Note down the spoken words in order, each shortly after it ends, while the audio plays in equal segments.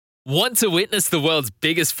Want to witness the world's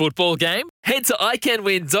biggest football game? Head to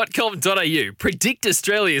iCanWin.com.au, predict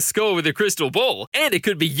Australia's score with a crystal ball, and it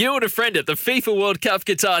could be you and a friend at the FIFA World Cup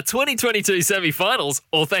Qatar 2022 semi-finals,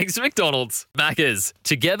 all thanks to McDonald's. Maccas,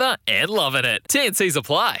 together and loving it. TNCs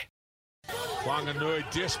apply. Wanganui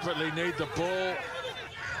desperately need the ball.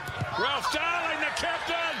 Ralph Darling, the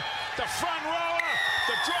captain, the front rower,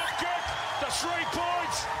 the drop kick, the 3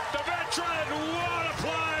 points, the veteran, what a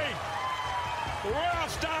play!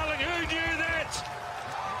 Ralph Darling, who knew that?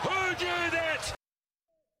 Who knew that?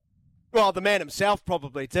 Well, the man himself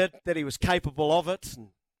probably did, that he was capable of it.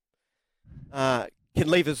 And, can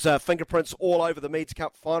leave his fingerprints all over the Meads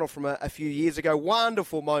Cup final from a few years ago.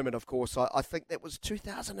 Wonderful moment, of course. I think that was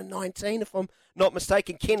 2019, if I'm not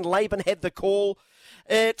mistaken. Ken Laban had the call.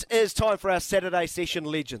 It is time for our Saturday session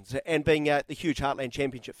legends. And being the huge Heartland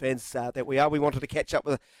Championship fans that we are, we wanted to catch up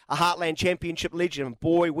with a Heartland Championship legend. And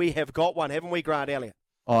boy, we have got one, haven't we, Grant Elliott?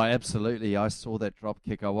 Oh, absolutely. I saw that drop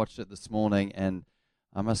kick. I watched it this morning, and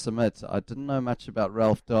I must admit, I didn't know much about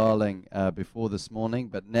Ralph Darling before this morning,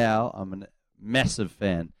 but now I'm a massive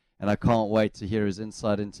fan, and I can't wait to hear his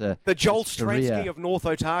insight into the Joel his career Stransky of North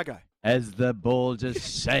Otago. As the ball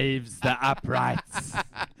just shaves the uprights.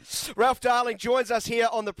 Ralph Darling joins us here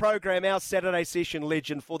on the program, our Saturday session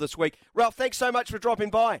legend for this week. Ralph, thanks so much for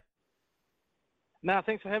dropping by. No,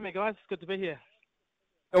 thanks for having me, guys. It's good to be here.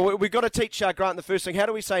 We've got to teach Grant the first thing. How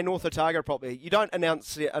do we say North Otago properly? You don't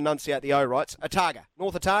enunciate the O, right? It's Otago.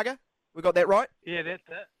 North Otago? We got that right? Yeah, that's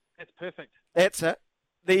it. That's perfect. That's it.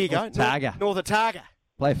 There you North go. Otago. North Otago.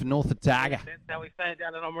 Play for North Otago. That's how we say it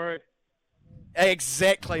down in Oamaru.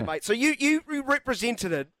 Exactly, mate. So you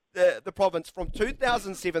represented the province from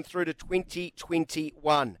 2007 through to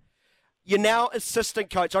 2021. You're now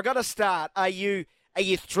assistant coach. I got to start. Are you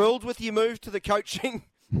thrilled with your move to the coaching,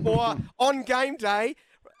 or on game day,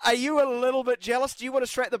 are you a little bit jealous? Do you want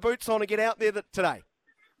to strap the boots on and get out there today?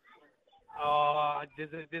 Oh,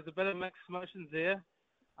 there's a bit of mixed emotions there.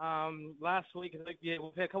 Last week, we've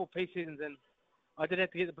had a couple of pre-seasons, and I did have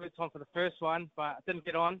to get the boots on for the first one, but I didn't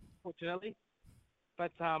get on, fortunately.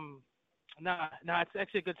 But no, it's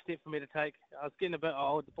actually a good step for me to take. I was getting a bit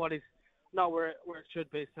old. The body's not where it should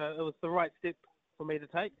be, so it was the right step for me to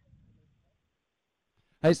take.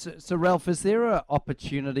 Hey, so Ralph, is there an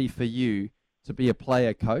opportunity for you to be a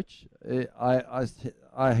player coach?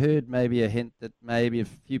 I heard maybe a hint that maybe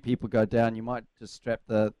if a few people go down, you might just strap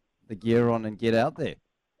the gear on and get out there.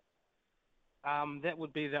 That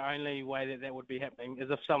would be the only way that would be happening,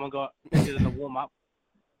 is if someone got injured in the warm-up.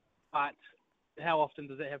 But how often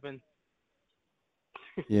does that happen?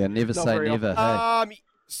 Yeah, never say never.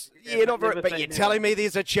 Yeah, not very, but you're telling me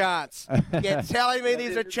there's a chance. You're telling me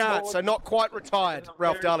there's a chance. So not quite retired.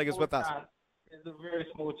 Ralph Darling is with us. There's a very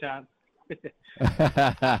small chance.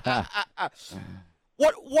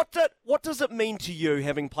 What does it mean to you,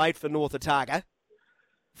 having played for North Otago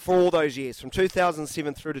for all those years, from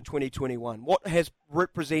 2007 through to 2021? What has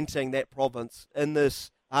representing that province in this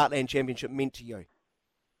Heartland Championship meant to you?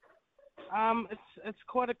 It's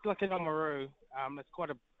quite like in Oamaru. It's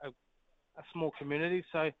quite a small community.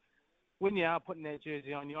 So when you are putting that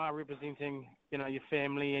jersey on, you are representing, your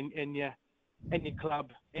family and your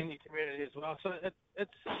club and your community as well. So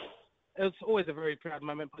it's always a very proud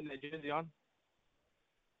moment putting that jersey on.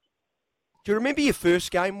 Do you remember your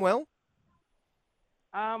first game well?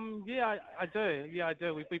 Yeah, I do. Yeah, I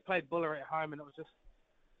do. We played Buller at home, and I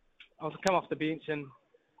was come off the bench, and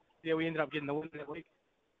we ended up getting the win that week.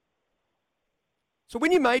 So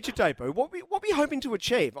when you made your debut, what were you hoping to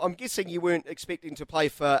achieve? I'm guessing you weren't expecting to play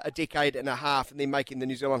for a decade and a half and then making the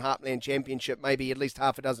New Zealand Heartland Championship maybe at least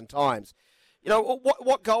half a dozen times.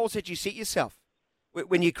 What goals had you set yourself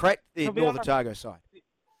when you cracked the North Otago side?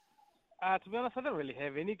 To be honest, I don't really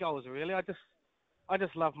have any goals, really. I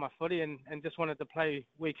just love my footy and just wanted to play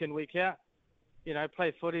week in, week out.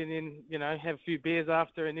 Play footy and then, have a few beers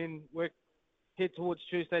after and then head towards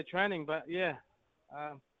Tuesday training. But,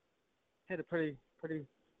 had a pretty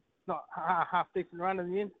not half decent run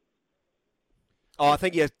in the end. Oh, I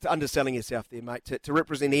think you're underselling yourself there, mate. To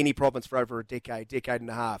represent any province for over a decade and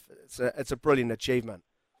a half, it's a brilliant achievement.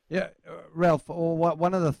 Yeah, Ralph,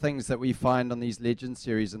 one of the things that we find on these Legend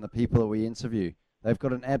series and the people that we interview, they've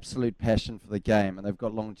got an absolute passion for the game and they've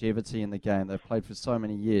got longevity in the game. They've played for so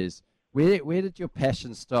many years. Where did your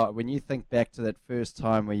passion start? When you think back to that first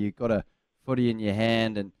time where you got a footy in your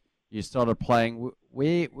hand and you started playing,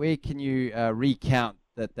 where can you recount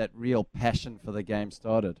that real passion for the game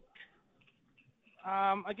started?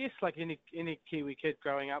 I guess like any Kiwi kid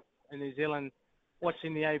growing up in New Zealand,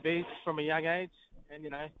 watching the ABs from a young age, and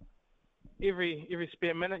every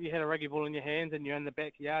spare minute you had a rugby ball in your hands and you're in the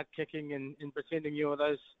backyard kicking and pretending you were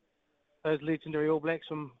those those legendary All Blacks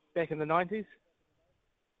from back in the 90s.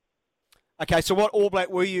 Okay, so what All Black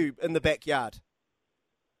were you in the backyard?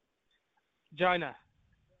 Jonah.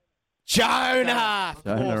 Jonah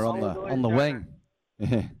on the wing.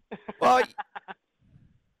 Well,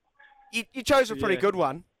 you chose a pretty good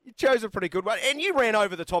one. You chose a pretty good one, and you ran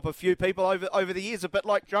over the top of a few people over the years, a bit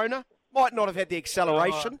like Jonah. Might not have had the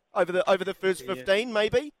acceleration over the first 15,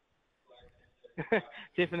 maybe.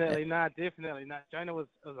 Definitely not. Jonah was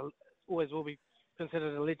always will be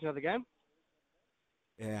considered a legend of the game.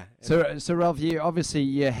 Yeah. So Ralph,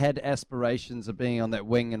 you had aspirations of being on that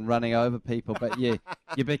wing and running over people, but you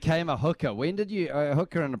became a hooker. When did you a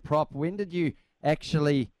hooker and a prop? When did you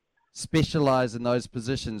actually specialize in those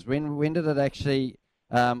positions? When did it actually,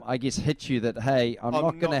 I guess, hit you that hey, I'm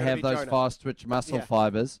not going to have those fast twitch muscle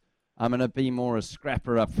fibers. I'm going to be more a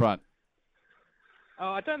scrapper up front. Oh,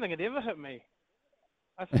 I don't think it ever hit me.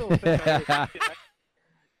 I still think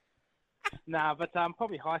Nah, but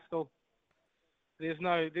probably high school. There's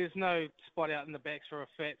no spot out in the backs for a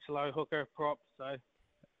fat, slow hooker prop. So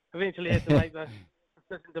eventually I had to make the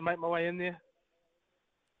decision to make my way in there.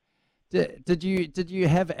 Did you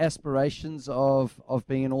have aspirations of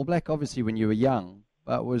being an All Black? Obviously when you were young,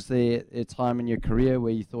 but was there a time in your career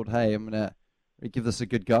where you thought, hey, I'm going to give this a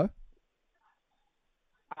good go?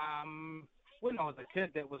 When I was a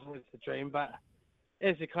kid, that was always the dream. But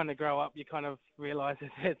as you kind of grow up, you kind of realise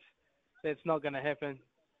that that's not going to happen.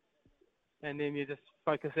 And then you just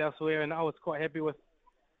focus elsewhere. And I was quite happy with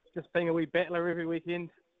just being a wee battler every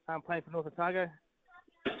weekend, playing for North Otago.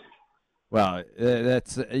 Well,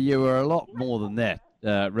 you were a lot more than that,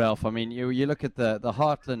 Ralph. I mean, you look at the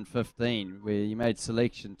Heartland 15, where you made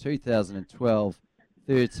selection 2012,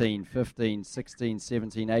 13, 15, 16,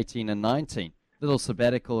 17, 18, and 19. Little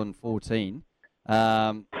sabbatical in 14.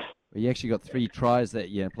 You actually got 3 tries that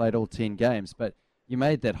year, played all 10 games, but you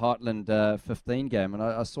made that Heartland 15 game, and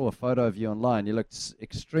I saw a photo of you online. You looked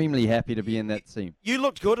extremely happy to be in that team. You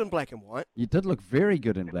looked good in black and white. You did look very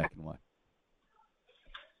good in black and white.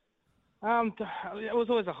 It was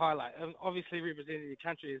always a highlight. Obviously, representing your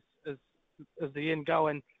country is the end goal,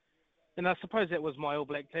 and I suppose that was my All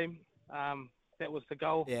Black team. That was the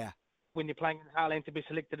goal. Yeah. When you're playing in Heartland, to be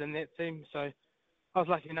selected in that team. So I was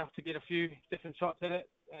lucky enough to get a few different shots at it,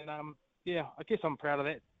 and I guess I'm proud of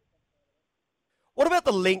that. What about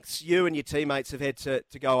the lengths you and your teammates have had to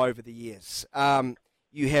go over the years?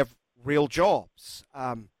 You have real jobs.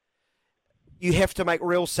 You have to make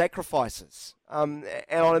real sacrifices. And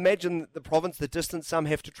I imagine the province, the distance some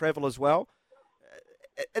have to travel as well.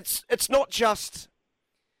 It's not just...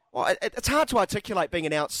 Well, it's hard to articulate being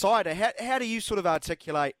an outsider. How do you sort of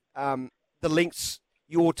articulate the lengths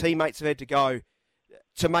your teammates have had to go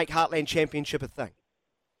to make Heartland Championship a thing?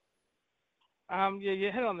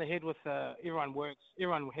 You hit it on the head with everyone works.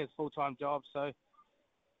 Everyone has full-time jobs, so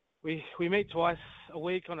we meet twice a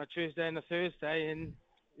week on a Tuesday and a Thursday, and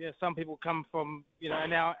some people come from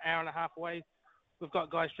an hour and a half away. We've got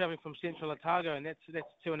guys travelling from Central Otago, and that's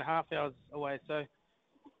 2.5 hours away. So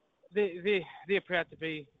they're proud to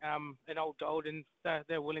be an old gold, and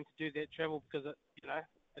they're willing to do that travel because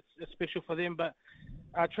it's special for them. But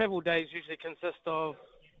our travel days usually consist of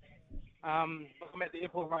I'm at the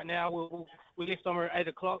airport right now. We left on at 8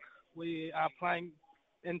 o'clock. We are playing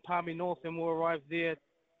in Palmy North, and we'll arrive there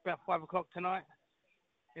about 5 o'clock tonight,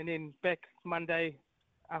 and then back Monday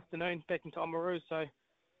afternoon back into Oamaru. So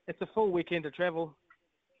it's a full weekend of travel.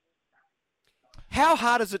 How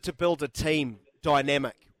hard is it to build a team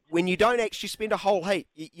dynamic when you don't actually spend a whole heap?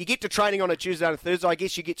 You get to training on a Tuesday and a Thursday. I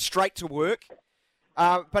guess you get straight to work,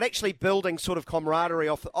 but actually building sort of camaraderie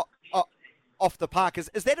off the park,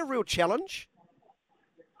 is that a real challenge?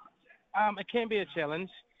 It can be a challenge,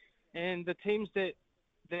 and the teams that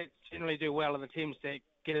generally do well are the teams that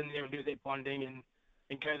get in there and do that bonding and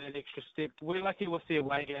go that extra step. We're lucky with the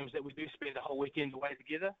away games that we do spend the whole weekend away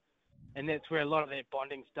together, and that's where a lot of that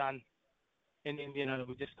bonding's done. And then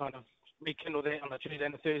we just kind of rekindle that on a Tuesday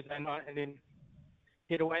and a Thursday night, and then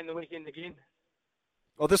head away in the weekend again.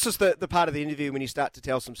 Well, this is the part of the interview when you start to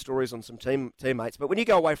tell some stories on some teammates. But when you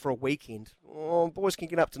go away for a weekend, boys can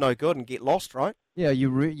get up to no good and get lost, right? Yeah,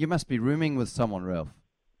 you must be rooming with someone, Ralph.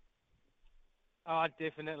 Oh,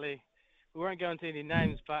 definitely. We won't go into any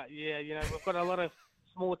names, but we've got a lot of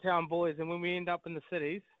small town boys, and when we end up in the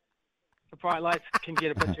cities, the bright lights can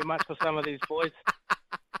get a bit too much for some of these boys,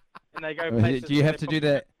 and they go places. Do you have to do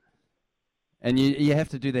that? And you have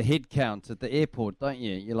to do the head count at the airport, don't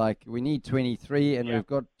you? You're like, we need 23, and we've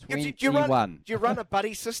got 21. Do you run a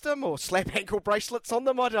buddy system or slap ankle bracelets on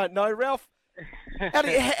them? I don't know, Ralph. How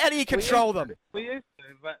do you control them? We used to,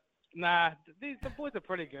 but nah, the boys are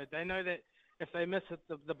pretty good. They know that if they miss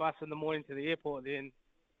the bus in the morning to the airport, then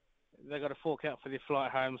they got to fork out for their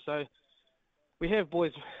flight home. So we have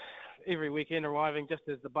boys every weekend arriving just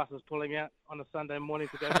as the bus is pulling out on a Sunday morning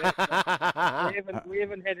to go back. So we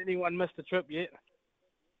haven't had anyone miss the trip yet.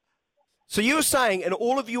 So you were saying in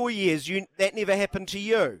all of your years, that never happened to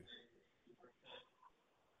you?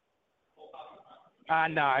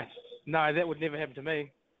 No, that would never happen to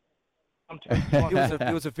me. I'm too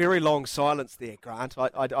There was a very long silence there, Grant.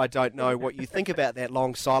 I don't know what you think about that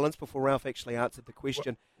long silence before Ralph actually answered the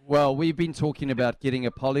question. Well, we've been talking about getting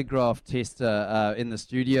a polygraph tester in the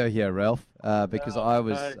studio here, Ralph, because I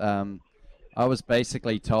was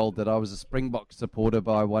basically told that I was a Springbok supporter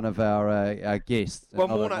by one of our guests. Well,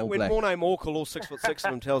 when Morne Morkel, all 6'6" of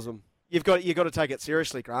them, tells him, you've got to take it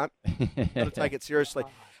seriously, Grant. You've got to take it seriously.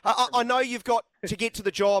 I know you've got to get to the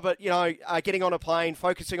job at, getting on a plane,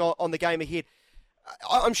 focusing on the game ahead.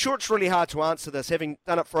 I'm sure it's really hard to answer this, having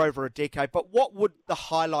done it for over a decade, but what would the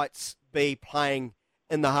highlights be playing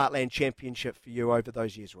in the Heartland Championship for you over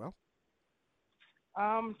those years, Ralph?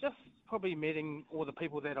 Just probably meeting all the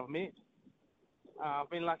people that I've met. I've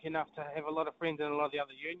been lucky enough to have a lot of friends in a lot of the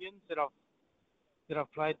other unions that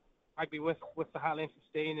I've played rugby with the Heartland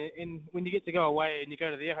 15, and when you get to go away and you go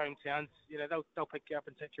to their hometowns, they'll pick you up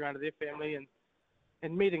and take you around to their family,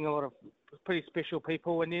 and meeting a lot of pretty special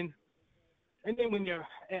people, and then when you're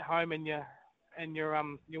at home and you're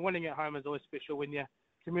winning at home is always special. When your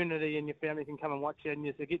community and your family can come and watch you and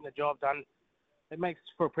you're getting the job done, it makes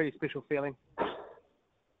for a pretty special feeling.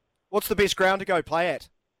 What's the best ground to go play at,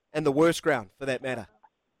 and the worst ground for that matter?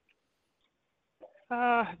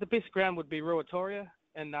 The best ground would be Ruatoria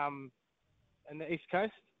in the East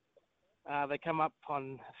Coast. They come up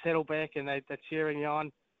on Saddleback and they're cheering you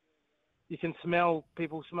on. You can smell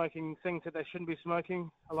people smoking things that they shouldn't be smoking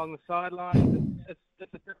along the sidelines.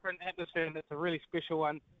 It's a different atmosphere, and it's a really special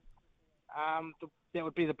one. That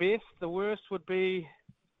would be the best. The worst would be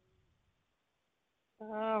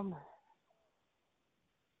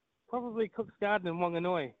probably Cook's Garden in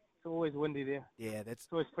Wanganui. It's always windy there. Yeah, it's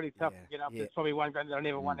always pretty tough to get up. Yeah. It's probably one ground that I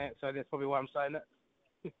never won at, so that's probably why I'm saying it.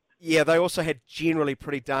 Yeah, they also had generally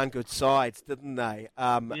pretty darn good sides, didn't they?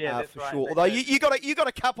 That's for right. sure. Although you got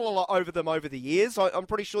a couple over them over the years. I'm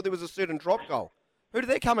pretty sure there was a certain drop goal. Who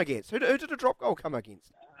did that come against? Who did a drop goal come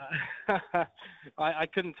against? I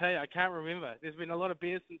couldn't tell you. I can't remember. There's been a lot of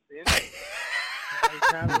beers since then. I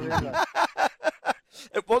can't remember.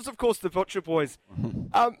 It was, of course, the Butcher Boys.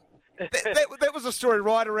 That was a story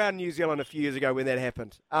right around New Zealand a few years ago when that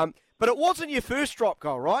happened. But it wasn't your first drop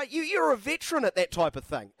goal, right? You're a veteran at that type of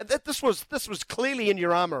thing. This was clearly in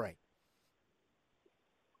your armoury.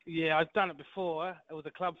 Yeah, I've done it before. It was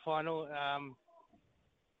a club final.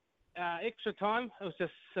 Extra time. I was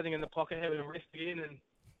just sitting in the pocket having a rest again, and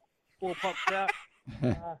ball pops out.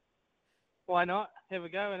 Why not? Have a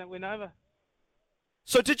go, and it went over.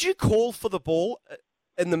 So did you call for the ball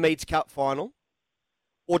in the Meads Cup final?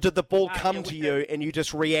 Or did the ball come to you and you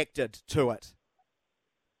just reacted to it?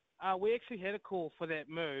 We actually had a call for that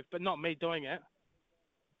move, but not me doing it.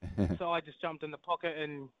 So I just jumped in the pocket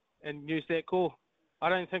and used that call. I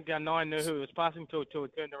don't think our 9 knew who he was passing to until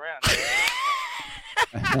it turned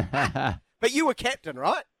around. But you were captain,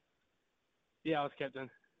 right? Yeah, I was captain.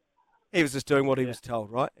 He was just doing what he was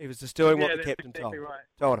told, right? He was just doing what the captain told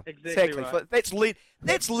him. Exactly. Right.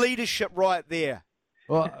 That's leadership right there.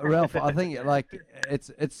 Well, Ralph, I think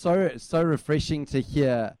it's so refreshing to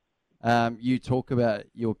hear you talk about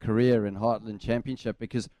your career in Heartland Championship,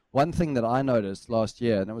 because one thing that I noticed last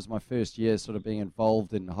year, and it was my first year sort of being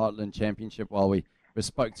involved in Heartland Championship while we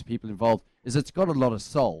spoke to people involved, is it's got a lot of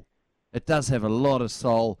soul. It does have a lot of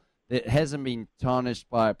soul. It hasn't been tarnished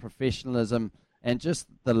by professionalism and just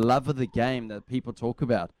the love of the game that people talk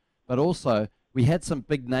about. But also, we had some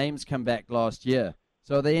big names come back last year.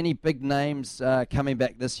 So are there any big names coming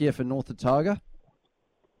back this year for North Otago?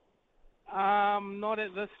 Not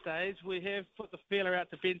at this stage. We have put the feeler out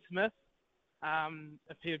to Ben Smith,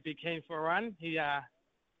 if he would be keen for a run. He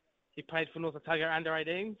played for North Otago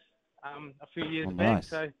under-18s a few years back. Nice.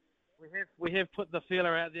 So we have put the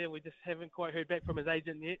feeler out there. We just haven't quite heard back from his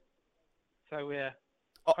agent yet. So we're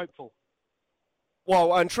hopeful.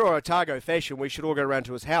 Well, in true Otago fashion, we should all go around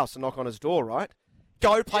to his house and knock on his door, right?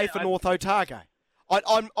 Go play for North Otago.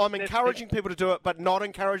 I'm encouraging people to do it, but not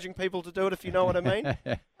encouraging people to do it, if you know what I mean.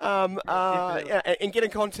 And get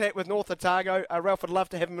in contact with North Otago. Ralph would love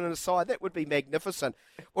to have him on his side. That would be magnificent.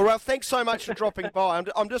 Well, Ralph, thanks so much for dropping by.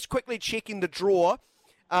 I'm just quickly checking the draw.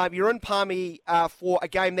 You're in Palmy for a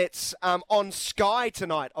game that's on Sky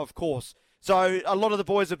tonight, of course. So a lot of the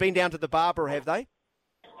boys have been down to the Barber, have they?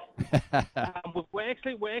 We're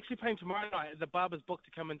actually playing tomorrow night. The barber's booked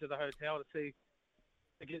to come into the hotel to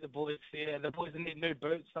get the boys there. The boys need new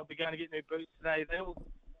boots. They'll be going to get new boots today.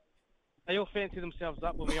 They all fancy themselves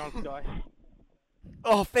up when we're on Sky.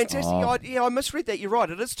 Oh, fantastic. I misread that. You're right.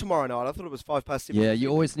 It is tomorrow night. I thought it was 7:05. Yeah, you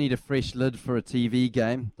always need a fresh lid for a TV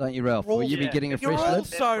game, don't you, Ralph? Will you be getting a fresh You're all lid?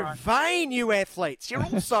 so vain, you athletes. You're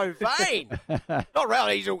all so vain. Not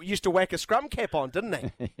Ralph. He used to whack a scrum cap on,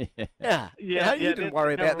 didn't he? Yeah. You didn't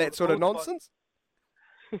worry about that sort of nonsense.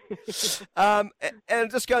 And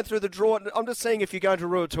just going through the draw, I'm just seeing if you're going to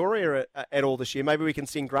Ruatoria at all this year. Maybe we can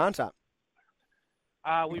send Grant up.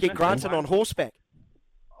 We get Grant in on horseback.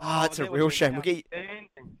 Oh, it's a real shame.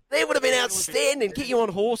 That would have been outstanding. Get you on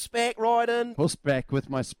horseback riding. Horseback with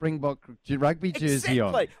my Springbok rugby jersey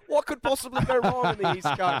on. What could possibly go wrong in the East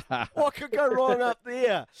Coast? What could go wrong up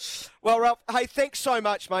there? Well, Ralph, hey, thanks so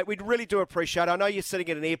much, mate. We really do appreciate it. I know you're sitting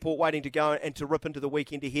at an airport waiting to go and to rip into the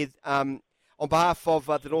weekend ahead. On behalf of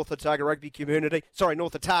the North Otago rugby community,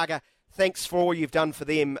 North Otago, thanks for all you've done for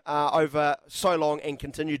them over so long and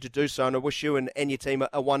continue to do so. And I wish you and your team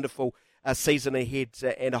a wonderful season ahead,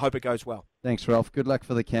 and I hope it goes well. Thanks, Ralph. Good luck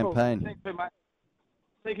for the campaign. Cool. Thanks very much.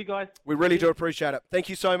 Thank you, guys. We really do appreciate it. Thank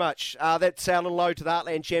you so much. That's Alan Lowe to the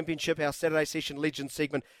Heartland Championship, our Saturday Session Legends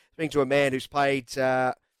segment, speaking to a man who's played,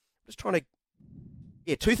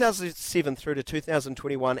 2007 through to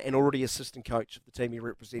 2021 and already assistant coach of the team he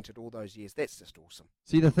represented all those years. That's just awesome.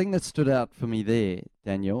 See, the thing that stood out for me there,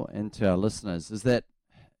 Daniel, and to our listeners, is that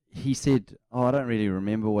he said, I don't really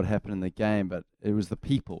remember what happened in the game, but it was the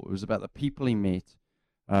people. It was about the people he met,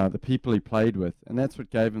 the people he played with, and that's what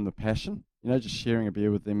gave him the passion. Just sharing a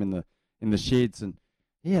beer with them in the sheds, and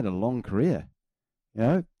he had a long career.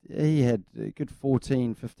 He had a good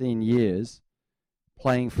 14, 15 years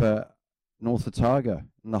playing for North Otago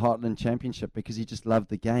in the Heartland Championship because he just loved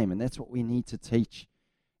the game, and that's what we need to teach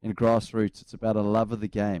in grassroots. It's about a love of the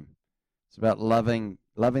game. It's about loving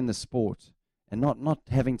the sport. And not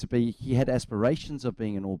having to be, he had aspirations of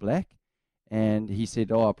being an All Black, and he said,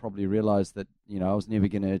 I probably realised that, I was never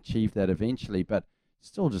going to achieve that eventually, but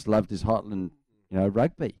still just loved his Heartland,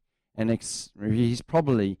 rugby. And he's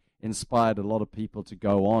probably inspired a lot of people to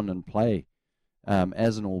go on and play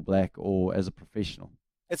as an All Black or as a professional.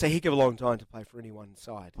 It's a heck of a long time to play for any one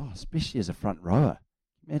side. Oh, especially as a front rower.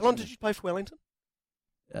 How long did you play for Wellington?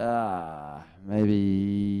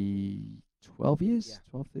 Maybe 12 years,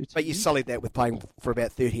 12, 13 But you sullied that with playing for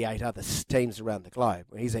about 38 other teams around the globe.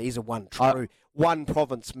 He's a one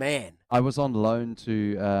province man. I was on loan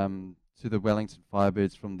to the Wellington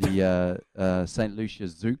Firebirds from the St. Lucia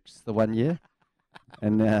Zooks the one year.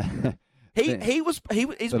 And he was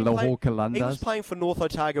playing for North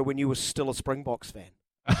Otago when you were still a Springboks fan.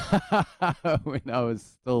 When I was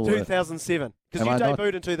still 2007, because you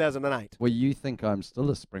debuted in 2008. Well, you think I'm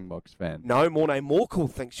still a Springboks fan? No, Morne Morkel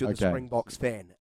thinks you're the Springboks fan.